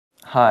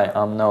Hi,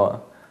 I'm Noah,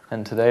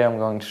 and today I'm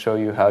going to show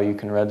you how you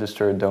can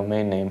register a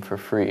domain name for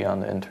free on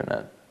the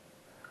internet.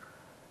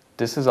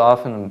 This is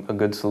often a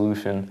good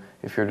solution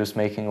if you're just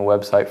making a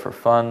website for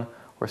fun,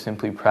 or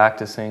simply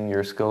practicing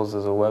your skills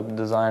as a web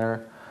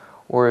designer,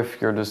 or if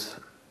you're just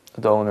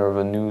the owner of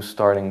a new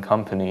starting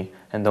company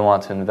and don't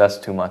want to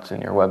invest too much in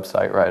your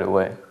website right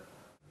away.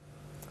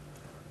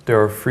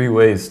 There are free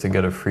ways to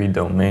get a free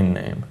domain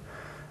name,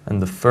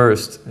 and the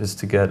first is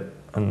to get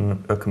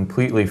a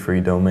completely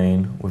free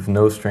domain with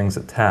no strings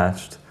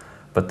attached,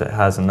 but that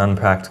has an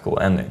unpractical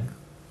ending.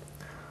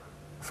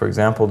 For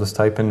example, just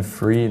type in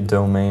free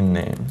domain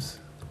names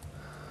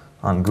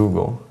on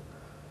Google,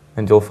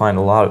 and you'll find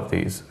a lot of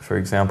these. For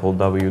example,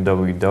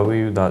 www.co.cc.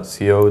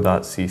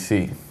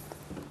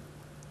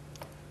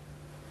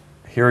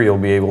 Here you'll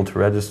be able to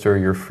register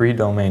your free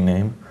domain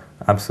name,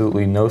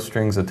 absolutely no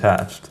strings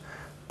attached,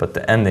 but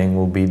the ending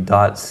will be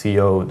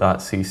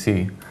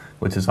 .co.cc,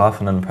 which is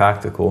often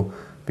unpractical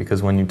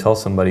because when you tell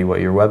somebody what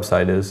your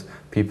website is,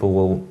 people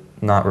will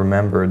not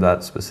remember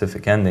that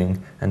specific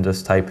ending and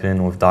just type it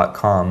in with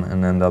 .com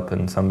and end up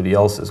in somebody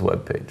else's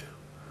webpage.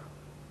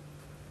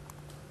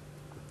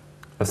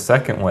 A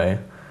second way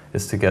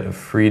is to get a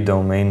free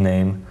domain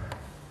name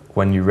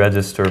when you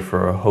register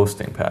for a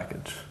hosting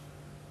package.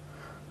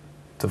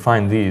 To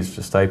find these,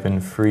 just type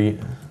in free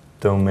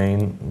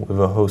domain with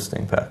a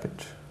hosting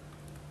package.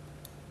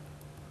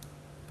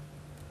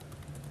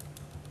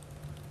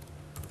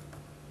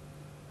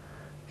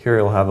 Here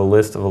you'll have a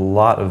list of a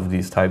lot of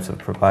these types of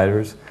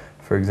providers,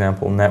 for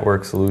example,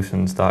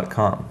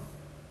 networksolutions.com.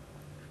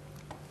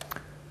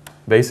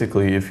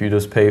 Basically, if you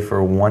just pay for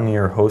a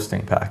 1-year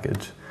hosting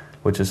package,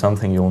 which is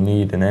something you'll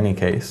need in any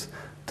case,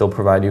 they'll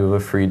provide you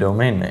with a free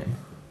domain name.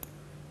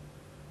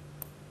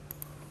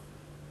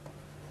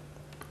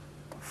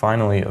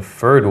 Finally, a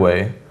third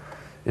way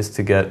is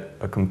to get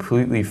a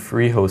completely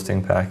free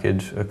hosting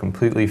package, a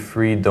completely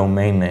free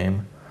domain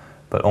name,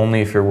 but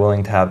only if you're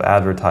willing to have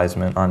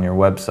advertisement on your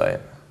website.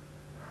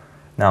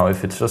 Now,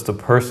 if it's just a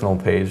personal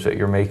page that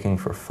you're making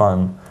for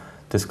fun,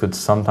 this could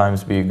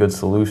sometimes be a good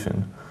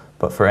solution,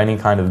 but for any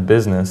kind of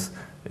business,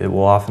 it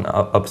will often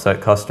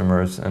upset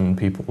customers and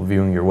people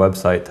viewing your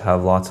website to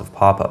have lots of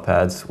pop-up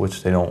ads,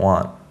 which they don't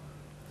want.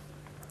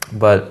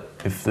 But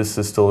if this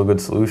is still a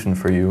good solution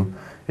for you,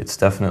 it's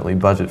definitely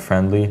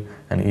budget-friendly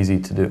and easy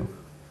to do.